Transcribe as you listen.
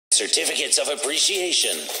certificates of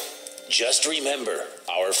appreciation. Just remember,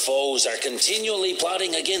 our foes are continually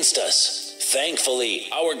plotting against us. Thankfully,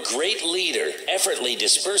 our great leader effortlessly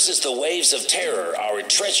disperses the waves of terror our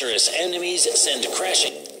treacherous enemies send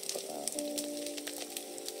crashing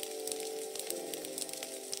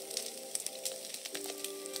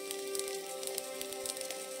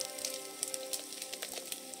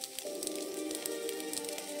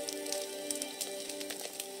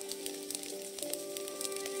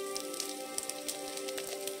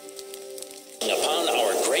upon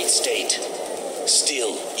our great state.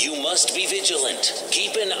 Still, you must be vigilant.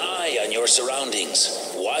 Keep an eye on your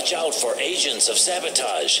surroundings. Watch out for agents of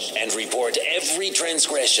sabotage and report every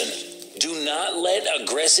transgression. Do not let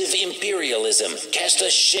aggressive imperialism cast a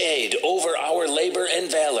shade over our labor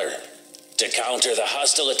and valor. To counter the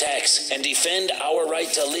hostile attacks and defend our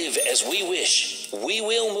right to live as we wish, we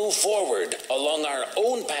will move forward along our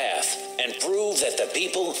own path and prove that the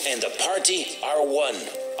people and the party are one.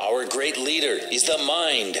 Our great leader is the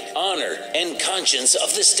mind, honor, and conscience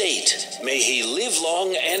of the state. May he live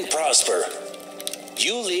long and prosper.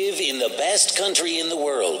 You live in the best country in the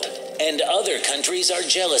world, and other countries are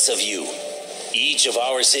jealous of you. Each of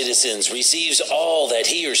our citizens receives all that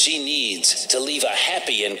he or she needs to live a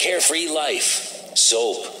happy and carefree life.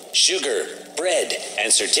 Soap, sugar, bread,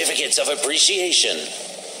 and certificates of appreciation.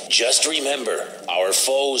 Just remember, our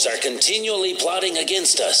foes are continually plotting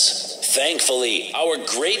against us. Thankfully, our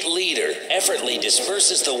great leader effortlessly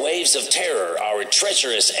disperses the waves of terror our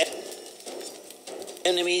treacherous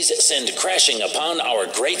enemies send crashing upon our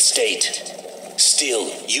great state.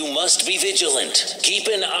 Still, you must be vigilant. Keep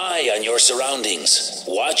an eye on your surroundings.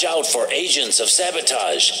 Watch out for agents of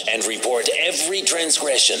sabotage and report every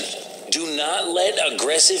transgression. Do not let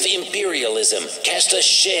aggressive imperialism cast a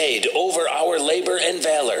shade over our labor and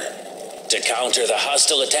valor. To counter the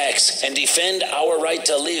hostile attacks and defend our right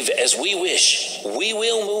to live as we wish, we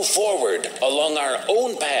will move forward along our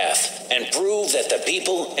own path and prove that the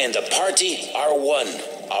people and the party are one.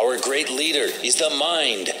 Our great leader is the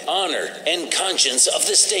mind, honor, and conscience of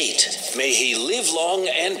the state. May he live long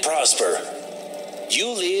and prosper.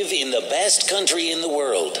 You live in the best country in the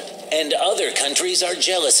world, and other countries are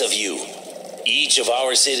jealous of you. Each of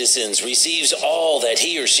our citizens receives all that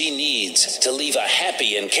he or she needs to live a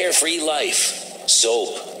happy and carefree life.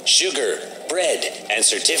 Soap, sugar, bread, and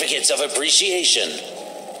certificates of appreciation.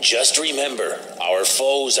 Just remember, our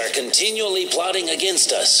foes are continually plotting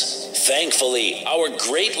against us. Thankfully, our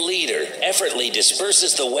great leader effortlessly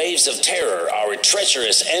disperses the waves of terror our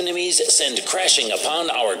treacherous enemies send crashing upon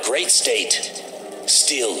our great state.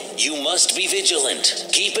 Still, you must be vigilant.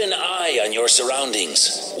 Keep an eye on your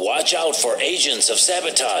surroundings. Watch out for agents of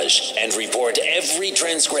sabotage and report every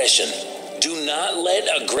transgression. Do not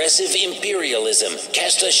let aggressive imperialism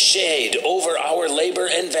cast a shade over our labor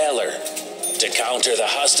and valor. To counter the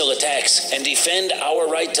hostile attacks and defend our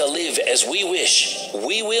right to live as we wish,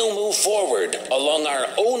 we will move forward along our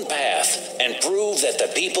own path and prove that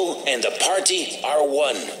the people and the party are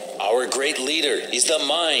one. Our great leader is the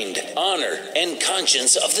mind, honor, and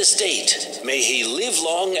conscience of the state. May he live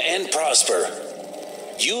long and prosper.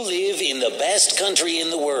 You live in the best country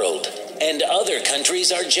in the world, and other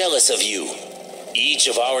countries are jealous of you. Each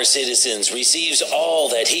of our citizens receives all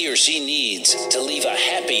that he or she needs to live a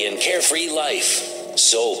happy and carefree life.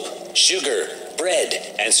 Soap, sugar,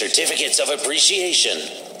 bread, and certificates of appreciation.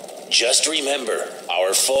 Just remember,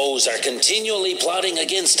 our foes are continually plotting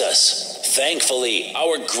against us. Thankfully,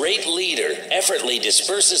 our great leader effortlessly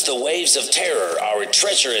disperses the waves of terror our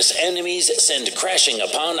treacherous enemies send crashing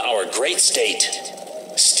upon our great state.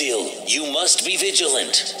 Still, you must be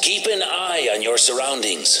vigilant. Keep an eye on your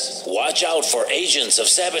surroundings. Watch out for agents of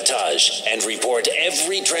sabotage and report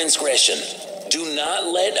every transgression. Do not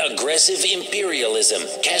let aggressive imperialism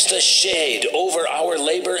cast a shade over our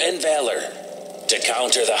labor and valor. To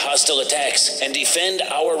counter the hostile attacks and defend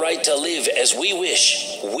our right to live as we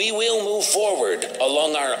wish, we will move forward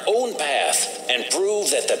along our own path and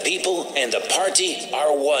prove that the people and the party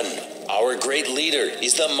are one. Our great leader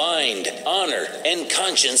is the mind, honor, and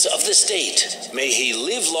conscience of the state. May he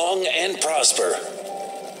live long and prosper.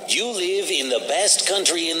 You live in the best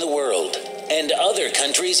country in the world, and other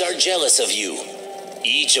countries are jealous of you.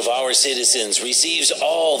 Each of our citizens receives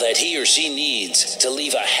all that he or she needs to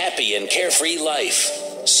live a happy and carefree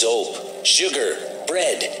life. Soap, sugar,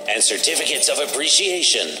 bread, and certificates of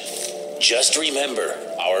appreciation. Just remember,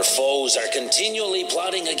 our foes are continually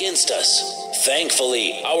plotting against us.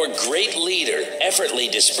 Thankfully, our great leader effortlessly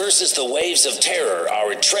disperses the waves of terror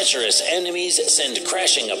our treacherous enemies send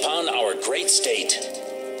crashing upon our great state.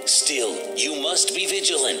 Still, you must be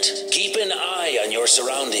vigilant. Keep an eye on your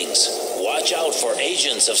surroundings. Watch Watch out for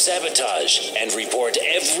agents of sabotage and report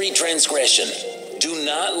every transgression. Do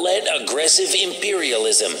not let aggressive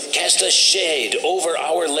imperialism cast a shade over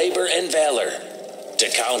our labor and valor. To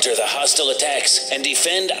counter the hostile attacks and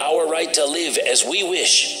defend our right to live as we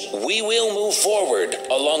wish, we will move forward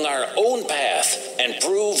along our own path and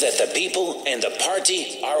prove that the people and the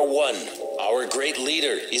party are one. Our great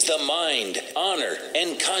leader is the mind, honor,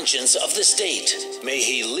 and conscience of the state. May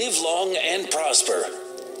he live long and prosper.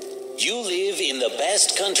 You live in the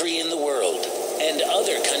best country in the world, and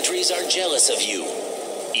other countries are jealous of you.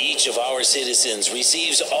 Each of our citizens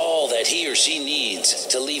receives all that he or she needs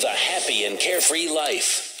to live a happy and carefree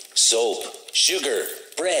life. Soap, sugar,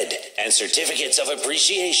 bread, and certificates of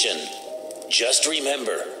appreciation. Just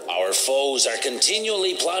remember, our foes are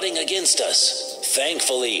continually plotting against us.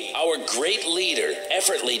 Thankfully, our great leader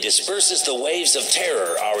effortlessly disperses the waves of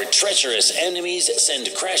terror our treacherous enemies send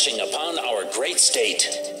crashing upon our great state.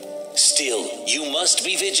 Still, you must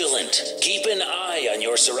be vigilant. Keep an eye on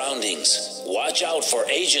your surroundings. Watch out for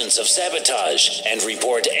agents of sabotage and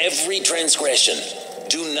report every transgression.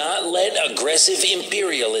 Do not let aggressive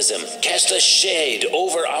imperialism cast a shade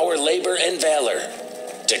over our labor and valor.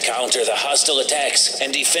 To counter the hostile attacks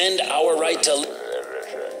and defend our right to live,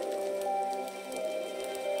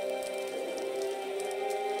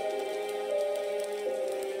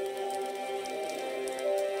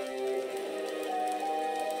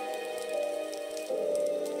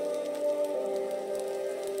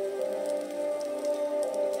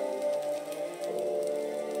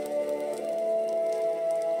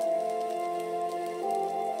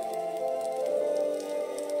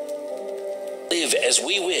 as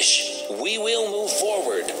we wish, we will move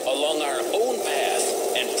forward along our own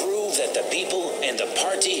path and prove that the people and the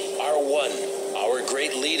party are one. Our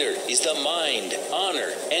great leader is the mind,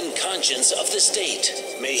 honor, and conscience of the state.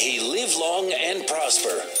 May he live long and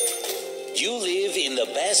prosper. You live in the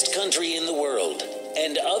best country in the world,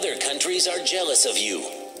 and other countries are jealous of you.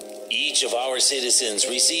 Each of our citizens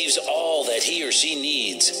receives all that he or she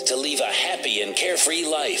needs to live a happy and carefree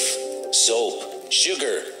life. Soap,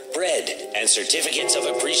 sugar, bread, and certificates of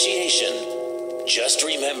appreciation. Just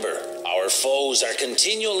remember, our foes are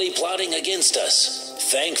continually plotting against us.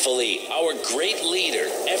 Thankfully, our great leader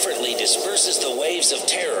effortlessly disperses the waves of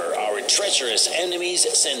terror our treacherous enemies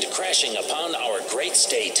send crashing upon our great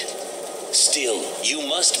state. Still, you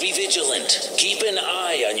must be vigilant. Keep an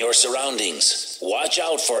eye on your surroundings. Watch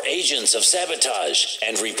out for agents of sabotage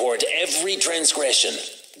and report every transgression.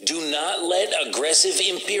 Do not let aggressive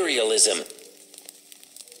imperialism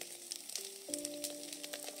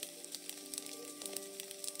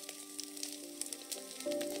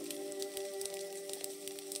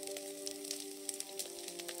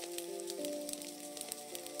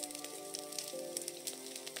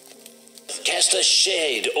cast a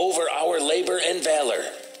shade over our labor and valor.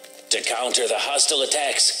 To counter the hostile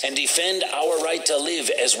attacks and defend our right to live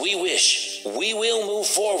as we wish, we will move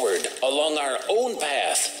forward along our own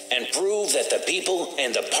path and prove that the people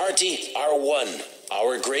and the party are one.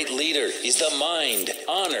 Our great leader is the mind,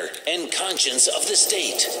 honor, and conscience of the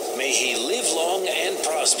state. May he live long and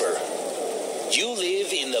prosper. You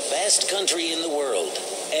live in the best country in the world,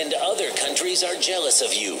 and other countries are jealous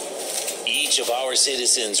of you. Each of our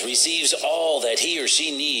citizens receives all that he or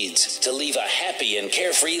she needs to live a happy and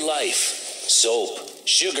carefree life. Soap,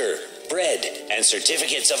 sugar, bread, and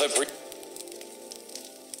certificates of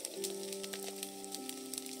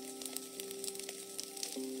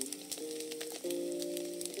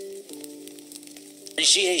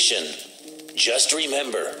appreciation. Just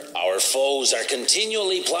remember, our foes are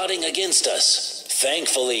continually plotting against us.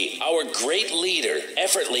 Thankfully, our great leader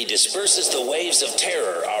effortlessly disperses the waves of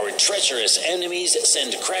terror our treacherous enemies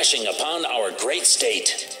send crashing upon our great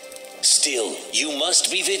state. Still, you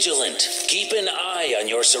must be vigilant. Keep an eye on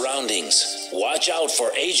your surroundings. Watch out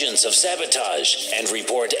for agents of sabotage and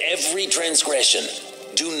report every transgression.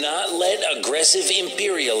 Do not let aggressive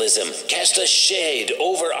imperialism cast a shade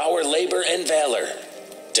over our labor and valor.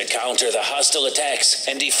 To counter the hostile attacks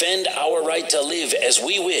and defend our right to live as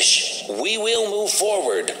we wish, we will move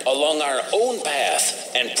forward along our own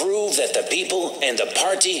path and prove that the people and the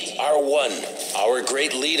party are one. Our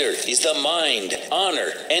great leader is the mind, honor,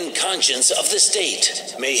 and conscience of the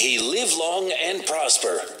state. May he live long and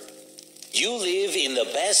prosper. You live in the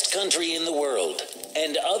best country in the world,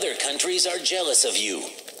 and other countries are jealous of you.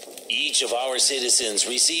 Each of our citizens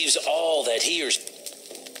receives all that he or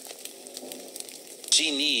she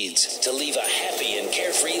needs to live a happy and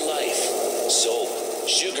carefree life. Soap,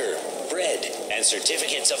 sugar, bread, and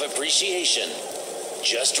certificates of appreciation.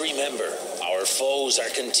 Just remember, our foes are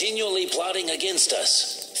continually plotting against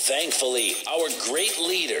us. Thankfully, our great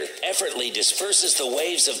leader effortlessly disperses the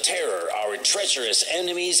waves of terror our treacherous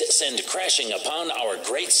enemies send crashing upon our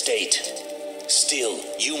great state. Still,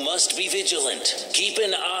 you must be vigilant. Keep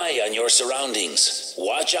an eye on your surroundings.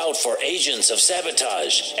 Watch out for agents of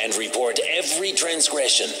sabotage and report every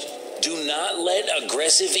transgression. Do not let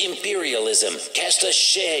aggressive imperialism cast a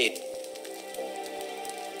shade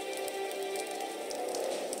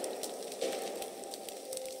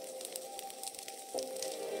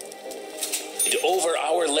over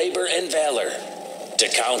our labor and valor. To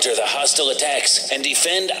counter the hostile attacks and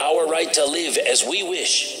defend our right to live as we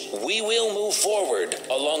wish, we will move forward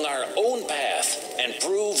along our own path and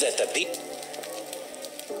prove that the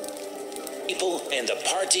people and the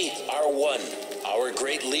party are one. Our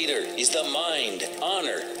great leader is the mind,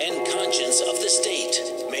 honor, and conscience of the state.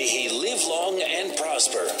 May he live long and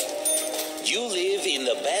prosper. You live in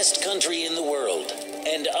the best country in the world,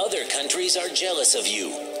 and other countries are jealous of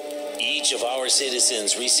you. Each of our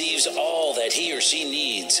citizens receives all that he or she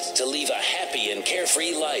needs to live a happy and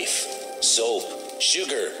carefree life. Soap,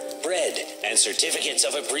 sugar, bread, and certificates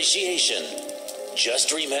of appreciation.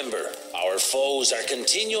 Just remember, our foes are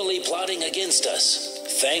continually plotting against us.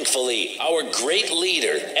 Thankfully, our great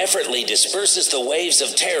leader effortlessly disperses the waves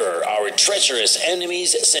of terror our treacherous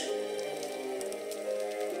enemies send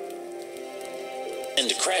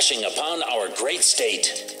crashing upon our great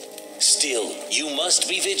state. Still, you must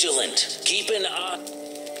be vigilant. Keep an eye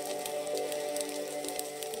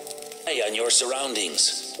on your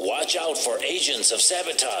surroundings. Watch out for agents of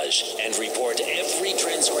sabotage and report every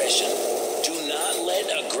transgression. Do not let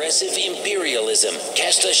aggressive imperialism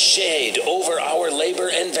cast a shade over our labor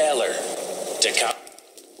and valor. To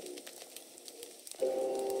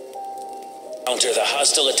counter the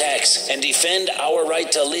hostile attacks and defend our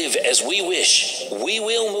right to live as we wish, we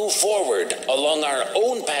will move forward along our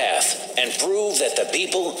own path and prove that the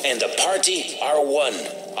people and the party are one.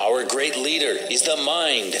 Our great leader is the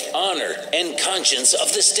mind, honor, and conscience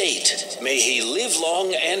of the state. May he live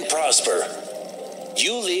long and prosper.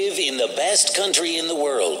 You live in the best country in the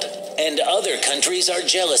world, and other countries are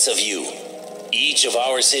jealous of you. Each of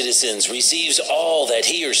our citizens receives all that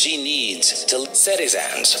he or she needs to...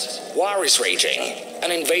 Citizens, war is raging,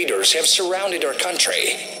 and invaders have surrounded our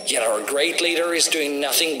country. Yet our great leader is doing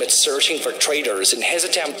nothing but searching for traitors in his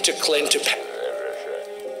attempt to cling to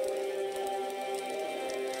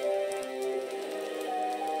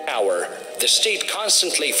power. The state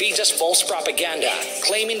constantly feeds us false propaganda,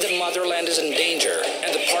 claiming the motherland is in danger,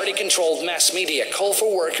 and the party-controlled mass media call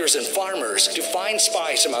for workers and farmers to find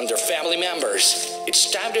spies among their family members. It's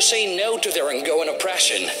time to say no to their ongoing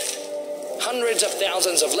oppression. Hundreds of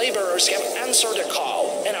thousands of laborers have answered the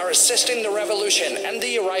call and are assisting the revolution and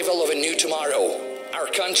the arrival of a new tomorrow. Our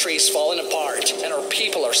country is falling apart, and our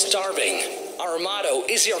people are starving. Our motto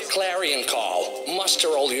is your clarion call. Muster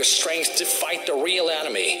all your strength to fight the real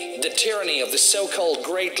enemy, the tyranny of the so-called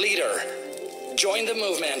great leader. Join the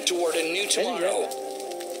movement toward a new tomorrow.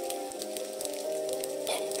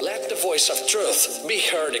 Let the voice of truth be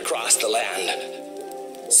heard across the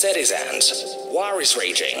land. Citizens, war is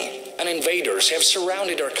raging, and invaders have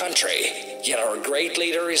surrounded our country. Yet our great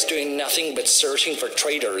leader is doing nothing but searching for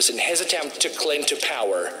traitors in his attempt to cling to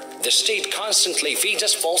power. The state constantly feeds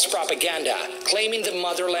us false propaganda, claiming the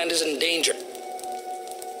motherland is in danger.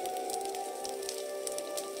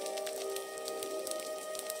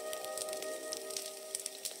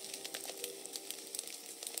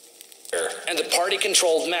 And the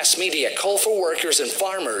party-controlled mass media call for workers and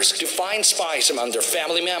farmers to find spies among their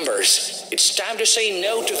family members. It's time to say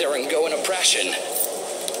no to their ongoing oppression.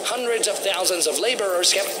 Hundreds of thousands of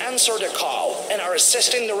laborers have answered the call and are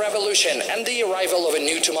assisting the revolution and the arrival of a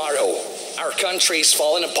new tomorrow. Our country is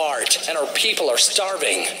falling apart, and our people are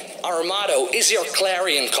starving. Our motto is your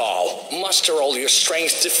clarion call. Muster all your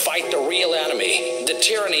strength to fight the real enemy, the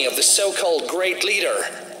tyranny of the so-called great leader.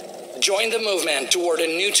 Join the movement toward a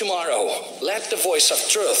new tomorrow. Let the voice of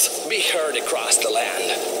truth be heard across the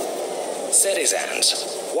land.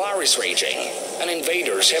 Citizens, war is raging, and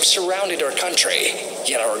invaders have surrounded our country.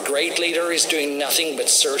 Yet our great leader is doing nothing but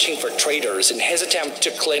searching for traitors in his attempt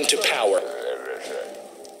to cling to power.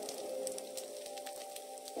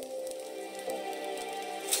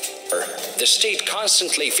 The state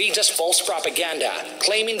constantly feeds us false propaganda,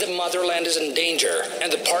 claiming the motherland is in danger, and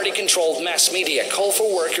the party-controlled mass media call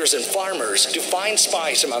for workers and farmers to find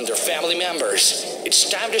spies among their family members. It's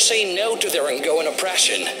time to say no to their ongoing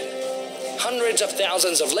oppression. Hundreds of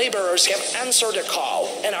thousands of laborers have answered the call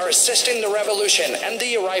and are assisting the revolution and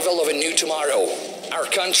the arrival of a new tomorrow. Our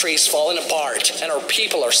country is falling apart, and our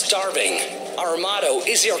people are starving. Our motto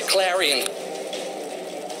is your clarion.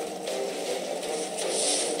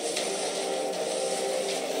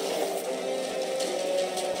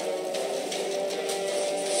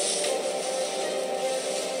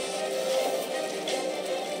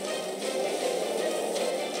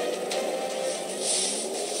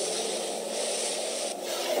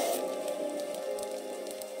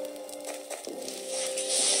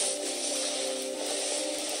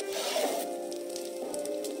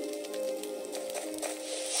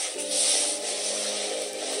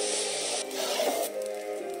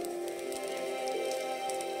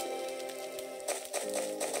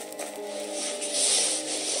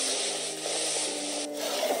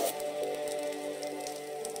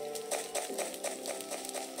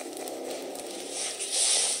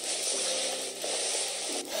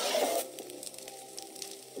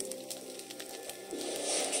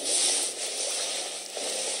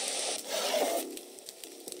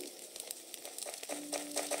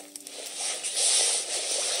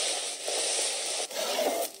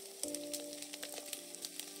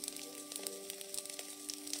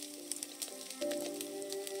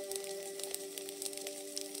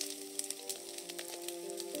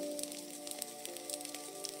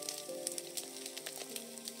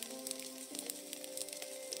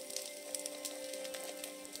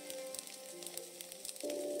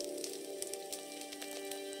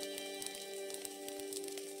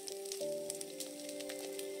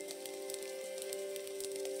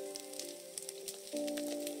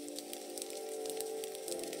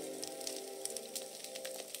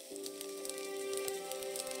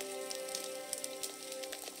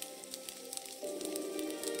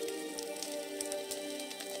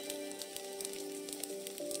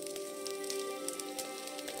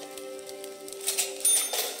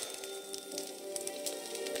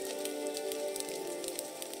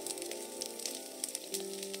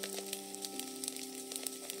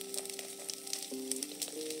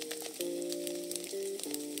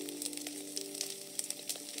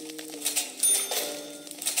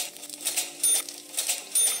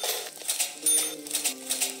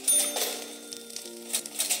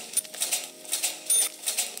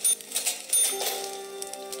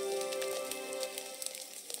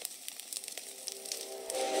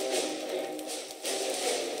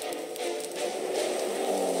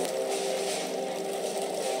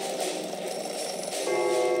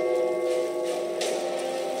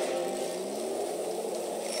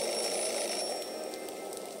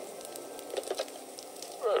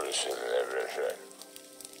 Noticing everything.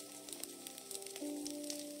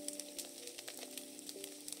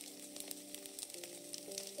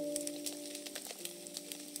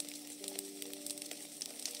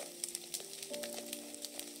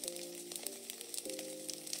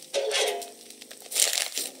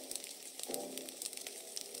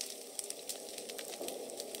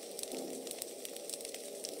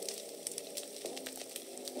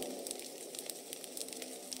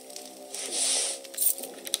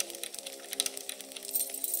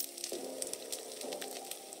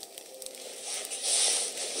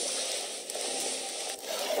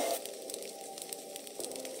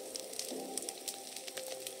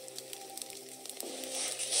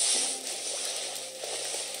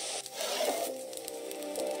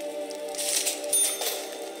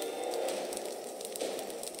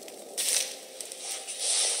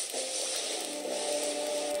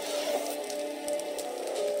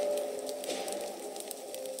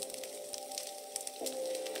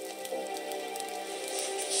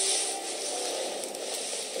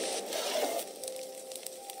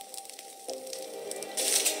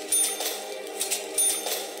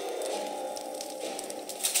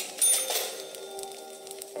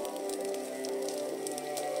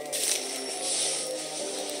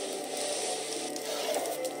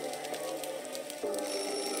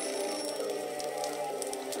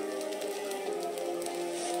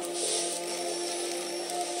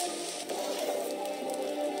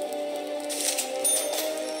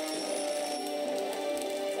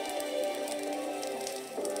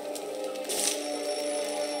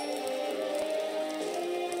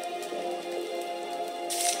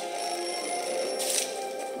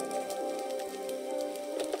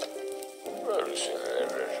 Noticing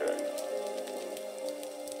everything.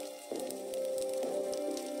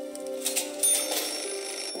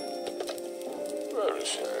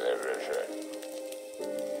 Noticing everything.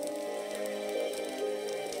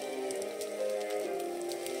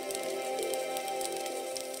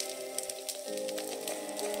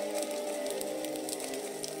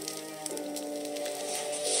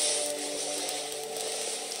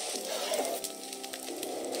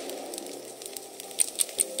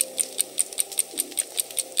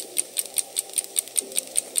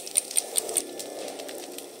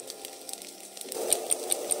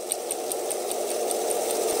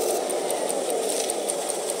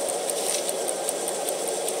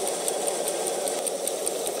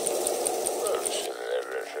 Noticing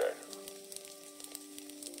everything.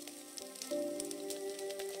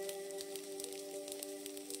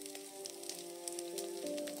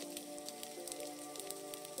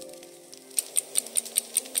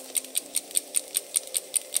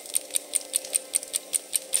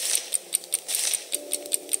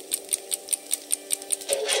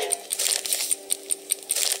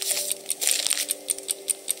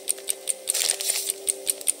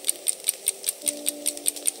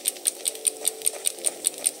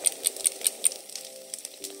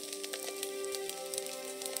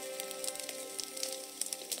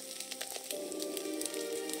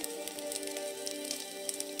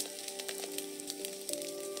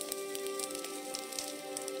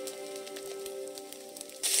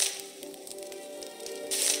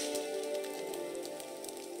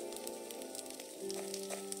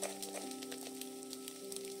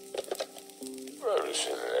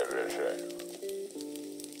 Noticing everything.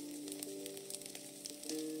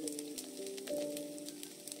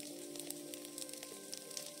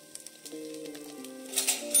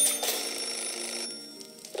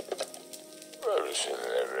 Noticing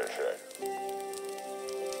everything.